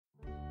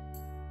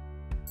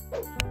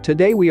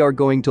Today we are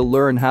going to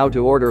learn how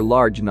to order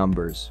large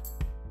numbers.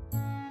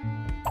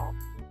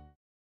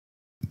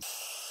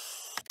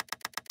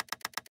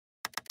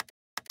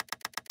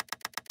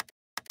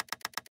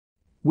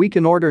 We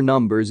can order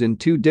numbers in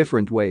two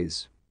different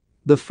ways.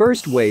 The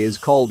first way is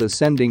called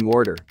ascending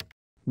order,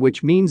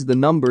 which means the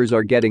numbers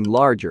are getting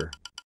larger.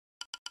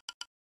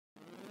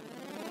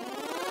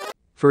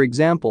 For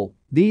example,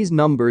 these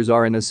numbers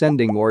are in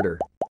ascending order.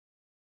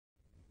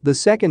 The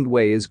second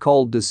way is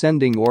called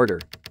descending order,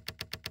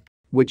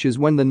 which is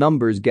when the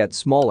numbers get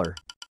smaller.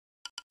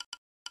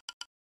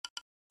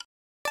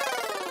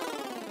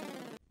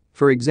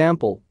 For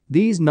example,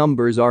 these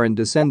numbers are in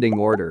descending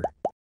order.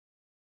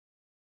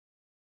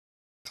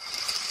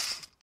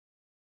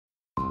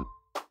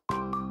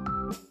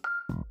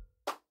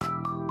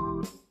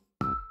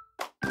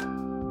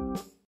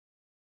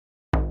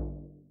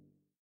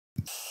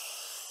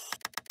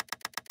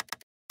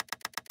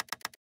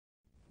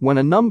 When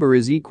a number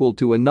is equal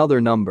to another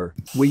number,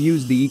 we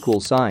use the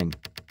equal sign.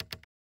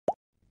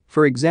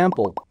 For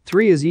example,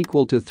 3 is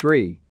equal to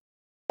 3,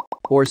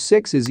 or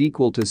 6 is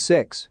equal to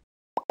 6,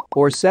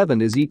 or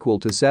 7 is equal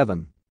to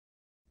 7.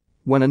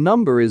 When a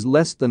number is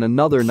less than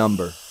another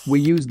number, we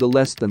use the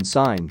less than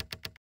sign.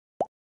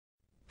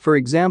 For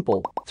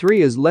example,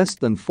 3 is less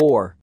than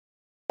 4,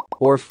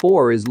 or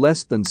 4 is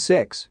less than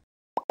 6,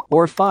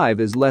 or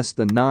 5 is less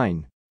than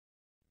 9.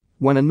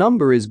 When a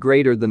number is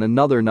greater than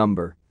another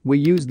number, we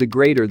use the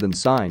greater than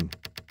sign.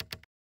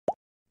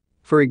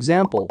 For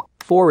example,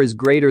 4 is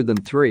greater than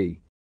 3,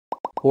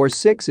 or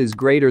 6 is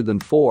greater than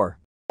 4,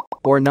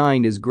 or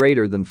 9 is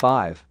greater than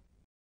 5.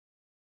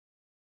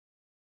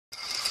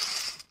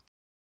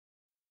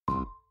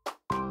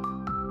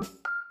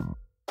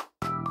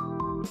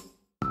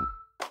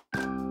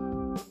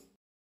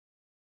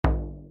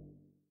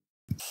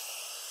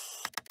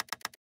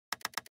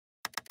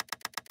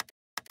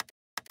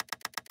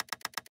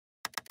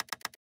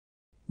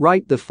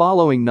 Write the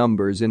following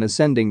numbers in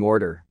ascending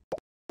order.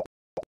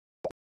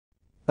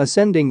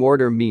 Ascending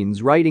order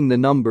means writing the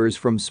numbers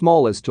from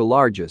smallest to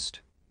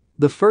largest.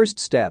 The first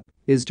step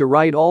is to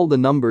write all the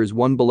numbers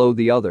one below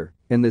the other,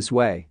 in this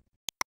way.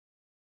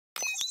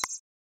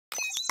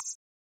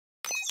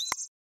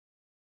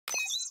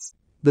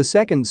 The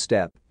second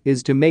step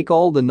is to make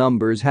all the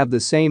numbers have the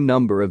same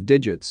number of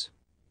digits.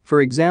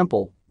 For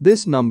example,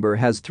 this number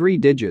has 3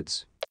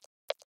 digits.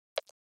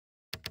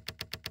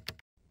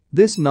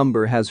 This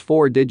number has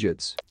 4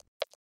 digits.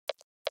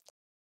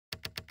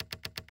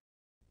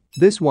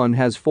 This one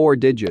has 4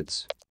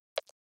 digits.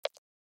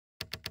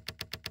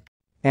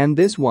 And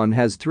this one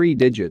has 3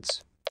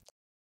 digits.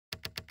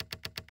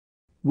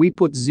 We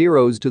put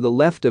zeros to the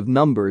left of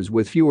numbers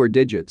with fewer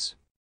digits.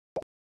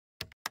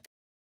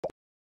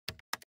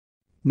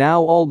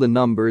 Now all the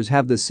numbers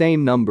have the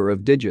same number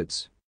of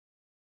digits.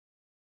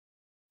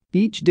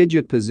 Each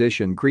digit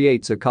position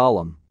creates a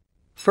column.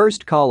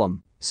 First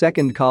column,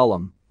 second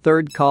column,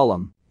 third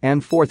column,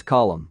 and fourth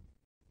column.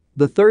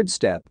 The third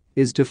step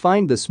is to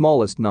find the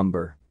smallest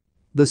number.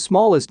 The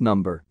smallest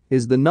number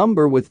is the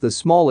number with the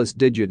smallest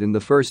digit in the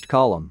first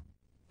column.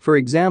 For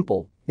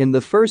example, in the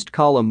first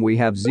column we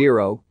have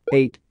 0,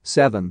 8,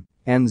 7,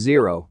 and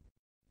 0.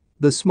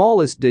 The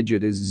smallest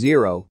digit is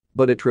 0,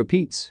 but it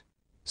repeats.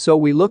 So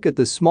we look at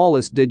the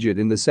smallest digit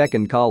in the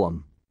second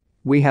column.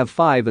 We have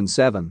 5 and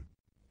 7.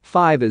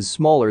 5 is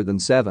smaller than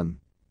 7.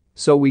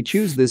 So we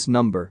choose this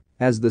number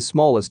as the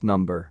smallest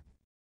number.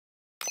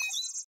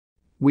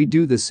 We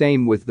do the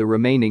same with the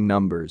remaining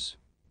numbers.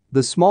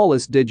 The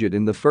smallest digit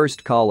in the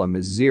first column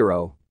is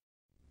 0.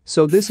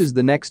 So this is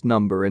the next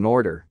number in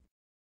order.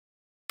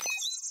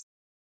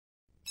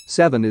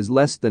 7 is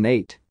less than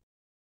 8.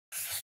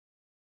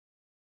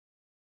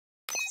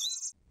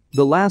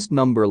 The last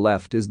number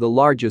left is the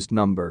largest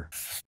number.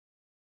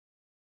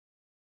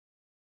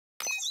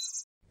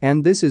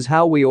 And this is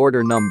how we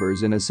order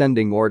numbers in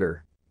ascending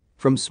order,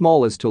 from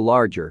smallest to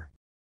larger.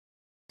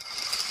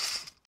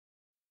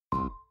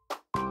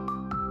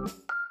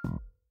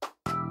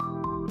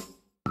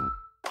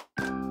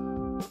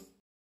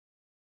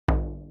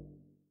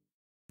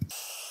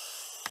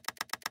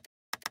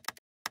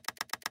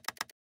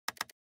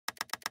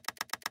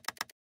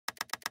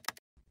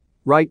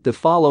 Write the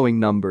following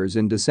numbers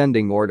in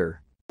descending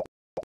order.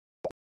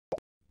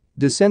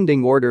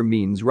 Descending order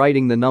means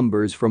writing the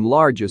numbers from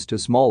largest to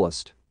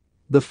smallest.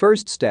 The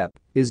first step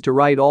is to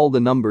write all the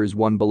numbers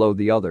one below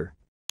the other.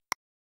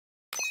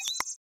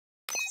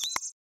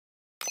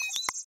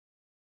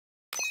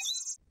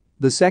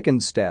 The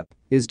second step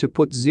is to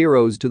put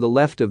zeros to the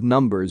left of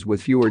numbers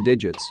with fewer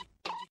digits.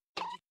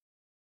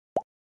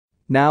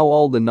 Now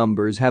all the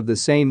numbers have the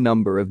same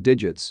number of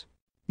digits.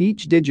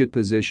 Each digit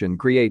position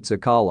creates a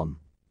column.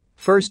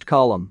 First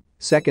column,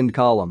 second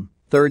column,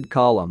 third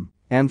column,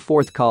 and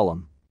fourth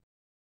column.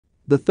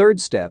 The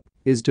third step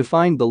is to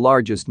find the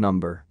largest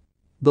number.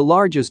 The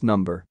largest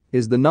number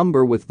is the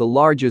number with the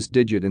largest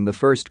digit in the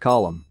first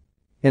column.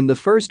 In the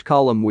first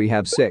column we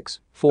have 6,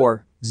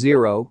 4,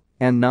 0,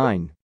 and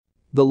 9.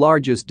 The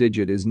largest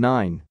digit is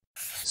 9.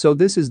 So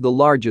this is the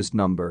largest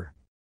number.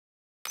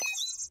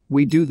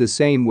 We do the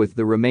same with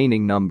the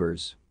remaining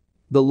numbers.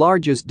 The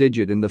largest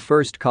digit in the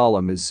first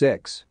column is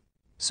 6.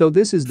 So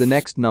this is the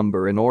next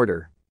number in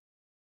order.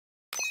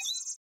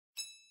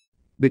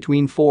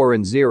 Between 4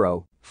 and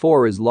 0,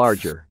 4 is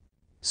larger.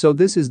 So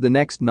this is the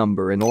next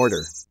number in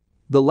order.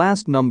 The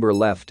last number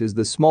left is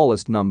the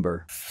smallest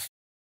number.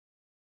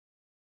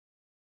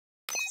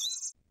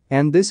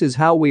 And this is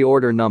how we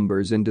order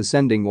numbers in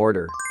descending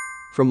order,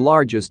 from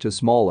largest to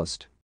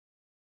smallest.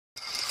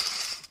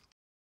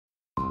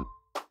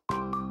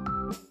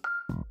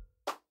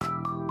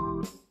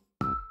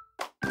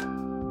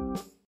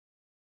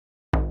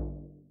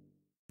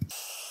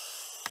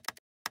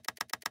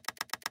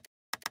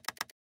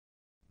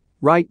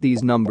 Write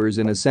these numbers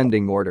in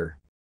ascending order.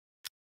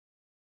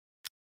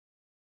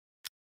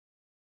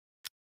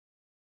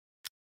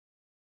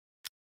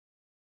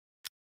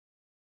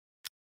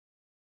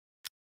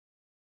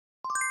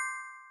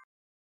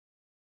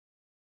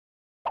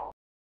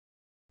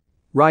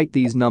 Write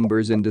these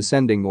numbers in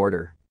descending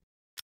order.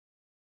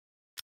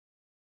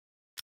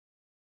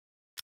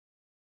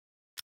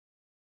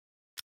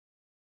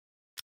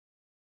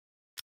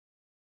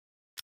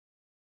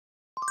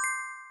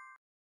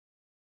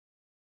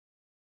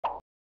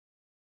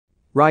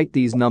 Write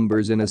these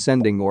numbers in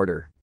ascending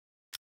order.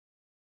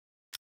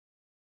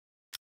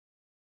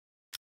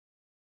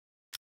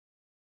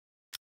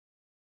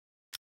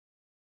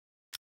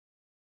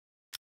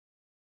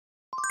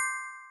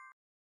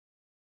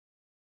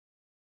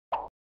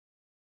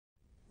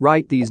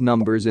 Write these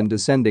numbers in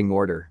descending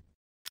order.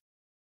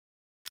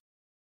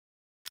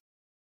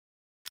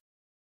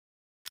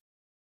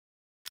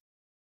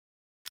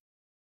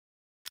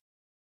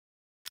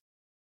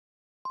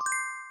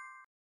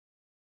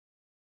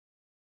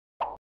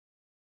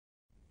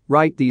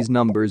 Write these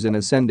numbers in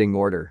ascending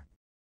order.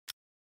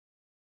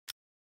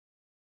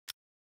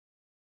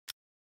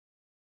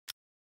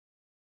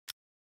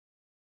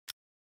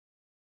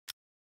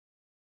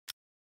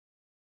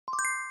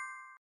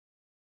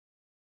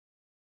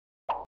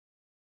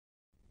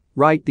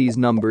 Write these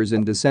numbers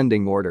in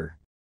descending order.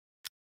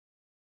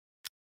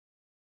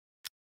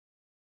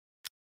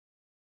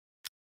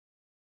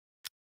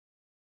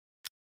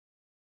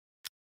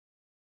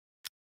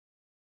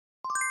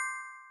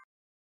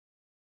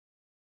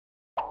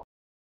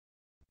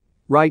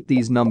 Write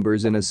these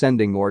numbers in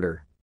ascending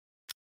order.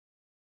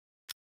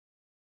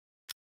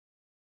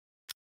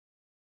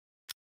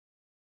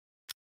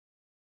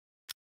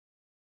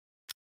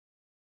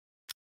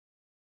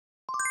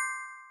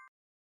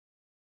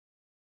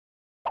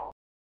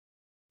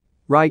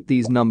 Write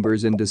these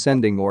numbers in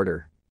descending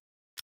order.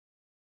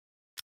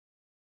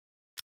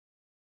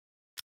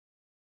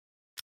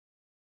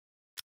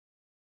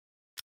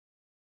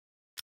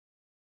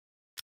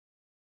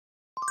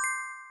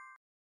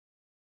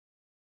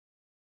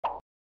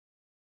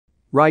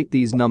 Write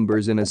these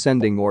numbers in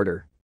ascending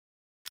order.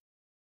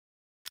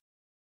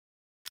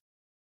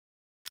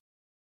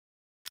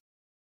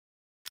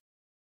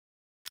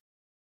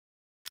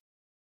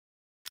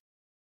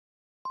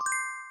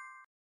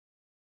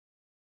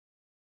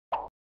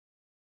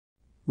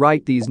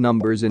 Write these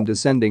numbers in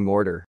descending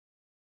order.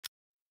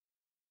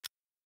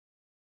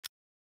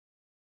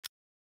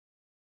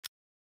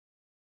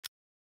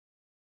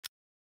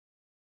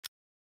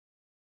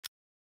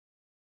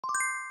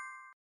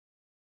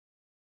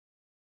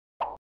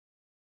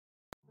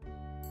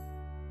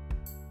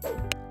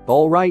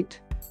 Alright.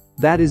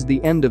 That is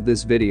the end of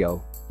this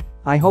video.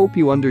 I hope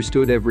you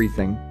understood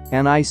everything,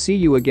 and I see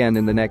you again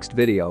in the next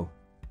video.